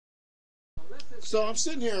So I'm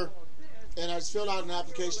sitting here and I just filled out an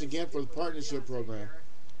application again for the partnership program.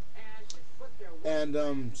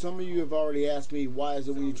 And some of you have already asked me, why is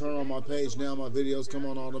it when you turn on my page now my videos come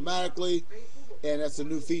on automatically? And that's a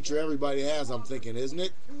new feature everybody has, I'm thinking, isn't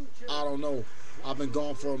it? I don't know. I've been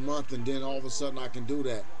gone for a month and then all of a sudden I can do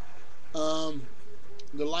that. Um,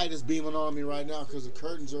 the light is beaming on me right now because the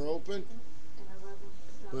curtains are open.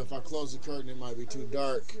 But if I close the curtain, it might be too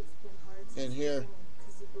dark in here.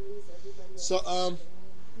 So,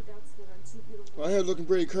 my hair's looking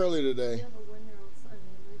pretty curly today.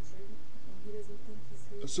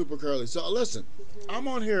 Super curly. So, listen, I'm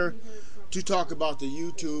on here to talk about the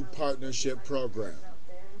YouTube Partnership Program.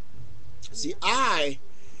 See, I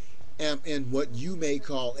am in what you may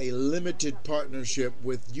call a limited partnership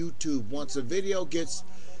with YouTube. Once a video gets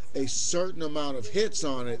a certain amount of hits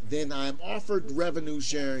on it, then I'm offered revenue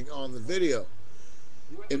sharing on the video.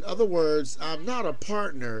 In other words, I'm not a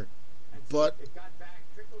partner, but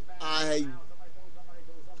I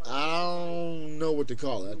don't know what to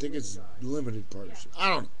call it. I think it's limited partnership. I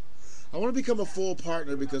don't know. I want to become a full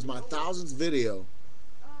partner because my thousandth video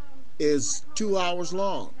is 2 hours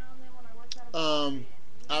long.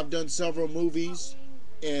 I've done several movies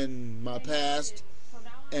in my past,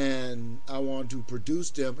 and I want to produce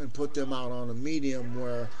them and put them out on a medium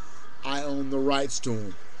where I own the rights to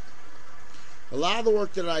them. A lot of the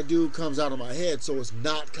work that I do comes out of my head, so it's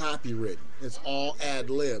not copywritten. It's all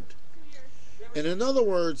ad-libbed. And in other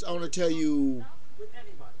words, I want to tell you,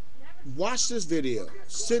 watch this video.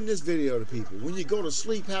 Send this video to people. When you go to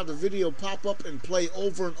sleep, have the video pop up and play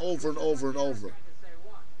over and over and over and over.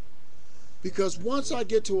 Because once I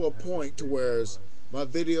get to a point to where my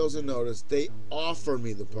videos are noticed, they offer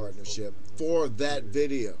me the partnership for that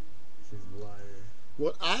video.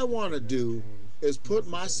 What I want to do is put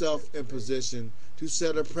myself in position to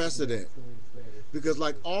set a precedent. Because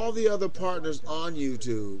like all the other partners on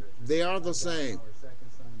YouTube, they are the same.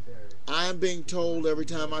 I am being told every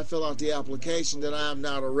time I fill out the application that I am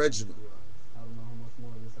not original.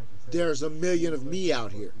 There's a million of me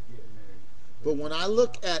out here. But when I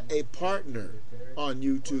look at a partner on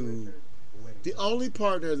YouTube, the only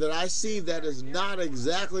partner that I see that is not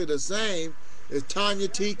exactly the same is Tanya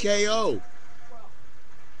TKO.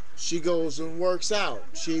 She goes and works out.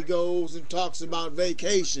 She goes and talks about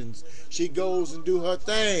vacations. She goes and do her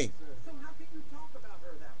thing.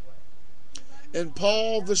 And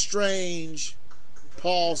Paul the Strange,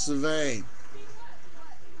 Paul Sylvain,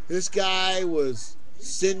 this guy was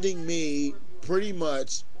sending me pretty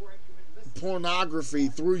much pornography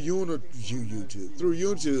through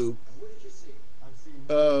YouTube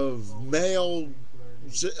of male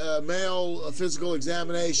physical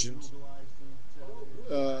examinations,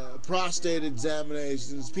 prostate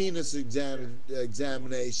examinations, penis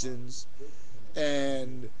examinations,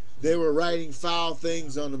 and they were writing foul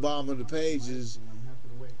things on the bottom of the pages,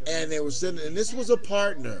 and they were sending, and this was a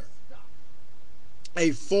partner,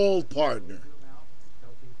 a full partner.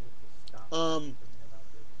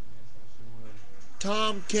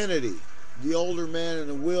 Tom Kennedy, the older man in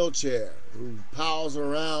a wheelchair who pals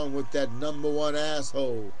around with that #1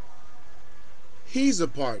 asshole, he's a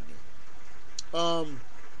partner.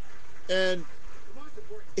 And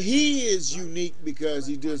he is unique because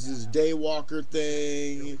he does his daywalker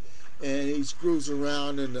thing and he screws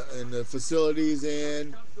around in the facilities,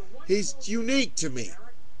 and he's unique to me.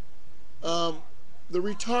 The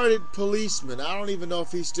retarded policeman, I don't even know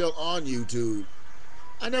if he's still on YouTube.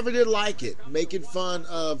 I never did like it, making fun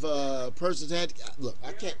of persons had. Look,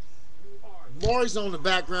 I can't. Maury's on the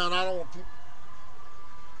background. I don't want people.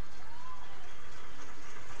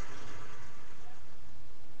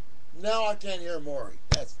 Now I can't hear Maury.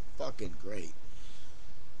 That's fucking great.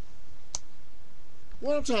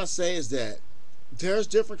 What I'm trying to say is that there's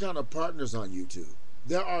different kind of partners on YouTube.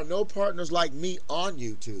 There are no partners like me on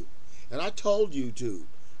YouTube. And I told YouTube,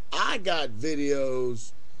 I got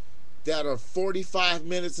videos that are 45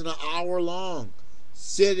 minutes and an hour long,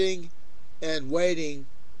 sitting and waiting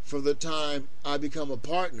for the time I become a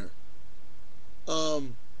partner. I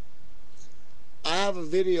have a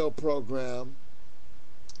video program.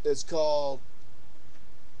 It's called,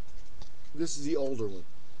 this is the older one.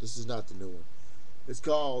 This is not the new one. It's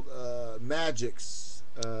called Magic's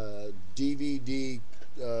DVD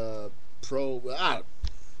Pro.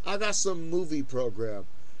 I got some movie program.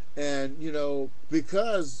 And, you know,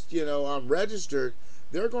 because, you know, I'm registered,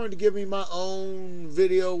 they're going to give me my own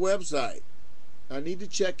video website. I need to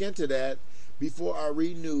check into that before I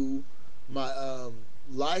renew my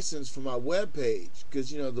license for my webpage.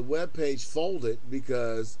 Because, you know, the webpage folded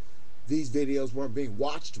because these videos weren't being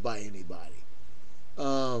watched by anybody.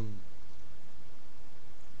 I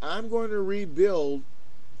I'm going to rebuild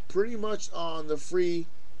pretty much on the free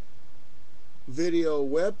video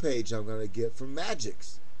webpage I'm going to get from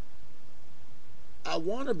Magix. I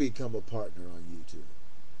want to become a partner on YouTube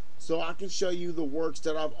so I can show you the works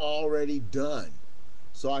that I've already done.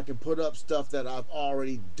 So I can put up stuff that I've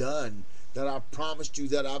already done, that I promised you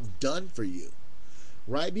that I've done for you.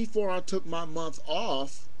 Right before I took my month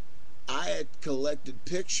off, I had collected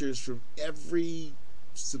pictures from every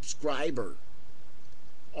subscriber,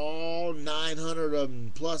 all 900 of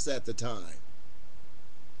them plus at the time.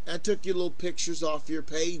 I took your little pictures off your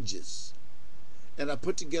pages, and I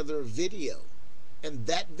put together a video. And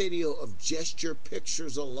that video of just your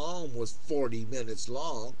pictures alone was 40 minutes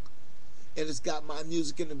long. And it's got my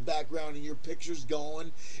music in the background and your pictures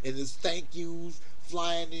going, and there's thank yous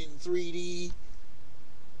flying in 3D.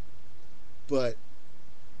 But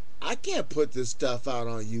I can't put this stuff out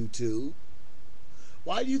on YouTube.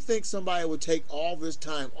 Why do you think somebody would take all this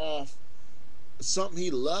time off something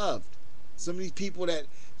he loved? So many people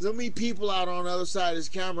out on the other side of this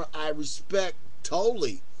camera I respect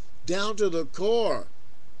totally, down to the core.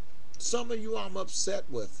 Some of you I'm upset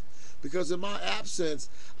with, because in my absence,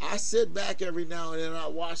 I sit back every now and then, I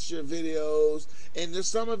watch your videos, and there's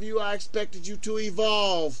some of you I expected you to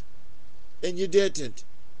evolve, and you didn't.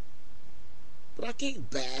 But I can't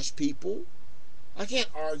bash people. I can't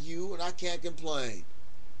argue, and I can't complain.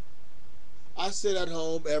 I sit at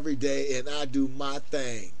home every day, and I do my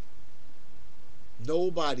thing.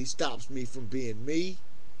 Nobody stops me from being me.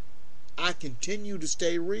 I continue to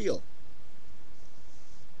stay real.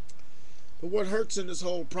 But what hurts in this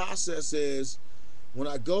whole process is when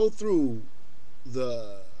I go through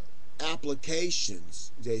the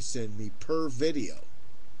applications they send me per video,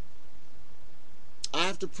 I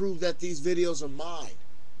have to prove that these videos are mine.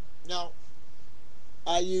 Now,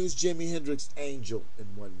 I used Jimi Hendrix Angel in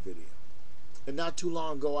one video. And not too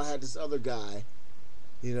long ago, I had this other guy,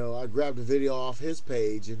 I grabbed a video off his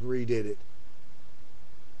page and redid it.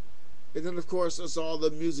 And then, of course, it's all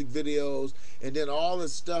the music videos, and then all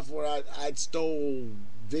this stuff where I'd stole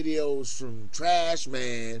videos from Trash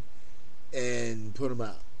Man and put them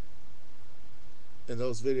out. And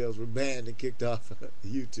those videos were banned and kicked off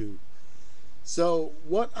YouTube. So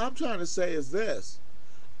what I'm trying to say is this.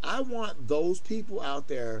 I want those people out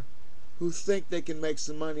there who think they can make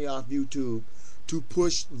some money off YouTube to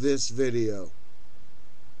push this video.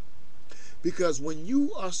 Because when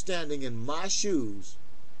you are standing in my shoes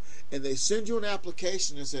and they send you an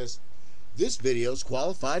application that says, this video is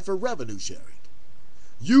qualified for revenue sharing,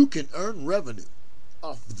 you can earn revenue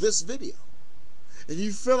off this video. And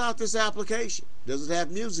you fill out this application. Does it have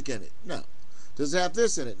music in it? No. Does it have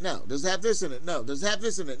this in it? No. Does it have this in it? No. Does it have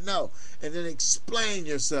this in it? No. And then explain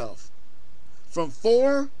yourself from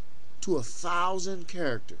 4 to 1,000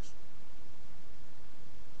 characters.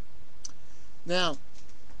 Now,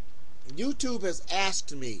 YouTube has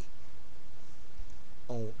asked me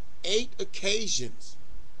on 8 occasions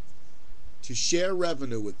to share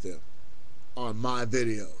revenue with them on my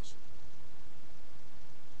videos.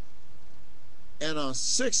 And on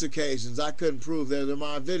 6 occasions, I couldn't prove that they're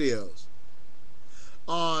my videos.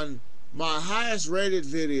 On my highest rated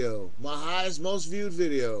video, my highest most viewed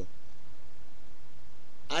video,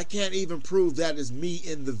 I can't even prove that is me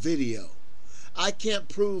in the video. I can't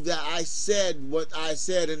prove that I said what I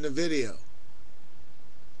said in the video.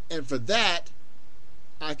 And for that,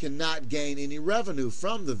 I cannot gain any revenue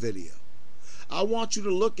from the video. I want you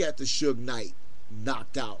to look at the Suge Knight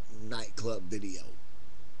Knocked Out nightclub video.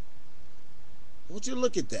 I want you to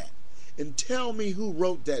look at that and tell me who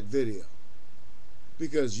wrote that video.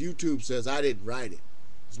 Because YouTube says I didn't write it.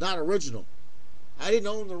 It's not original. I didn't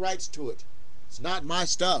own the rights to it. It's not my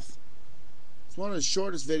stuff. It's one of the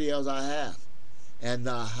shortest videos I have and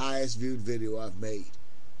the highest viewed video I've made.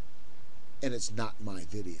 And it's not my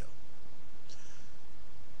video.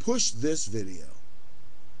 Push this video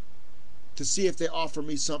to see if they offer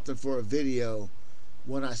me something for a video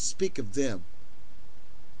when I speak of them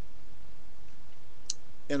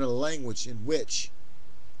in a language in which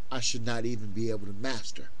I should not even be able to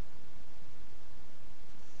master.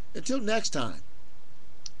 Until next time,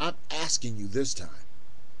 I'm asking you this time,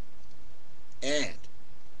 and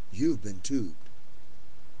you've been tubed.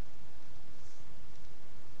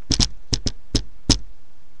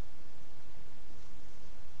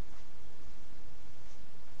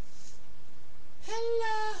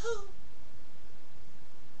 Hello,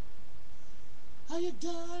 are you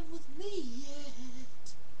done with me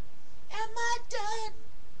yet? Am I done?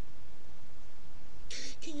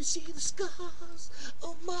 Can you see the scars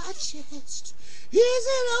on my chest? Is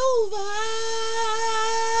it over?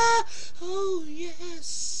 Oh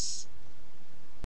yes.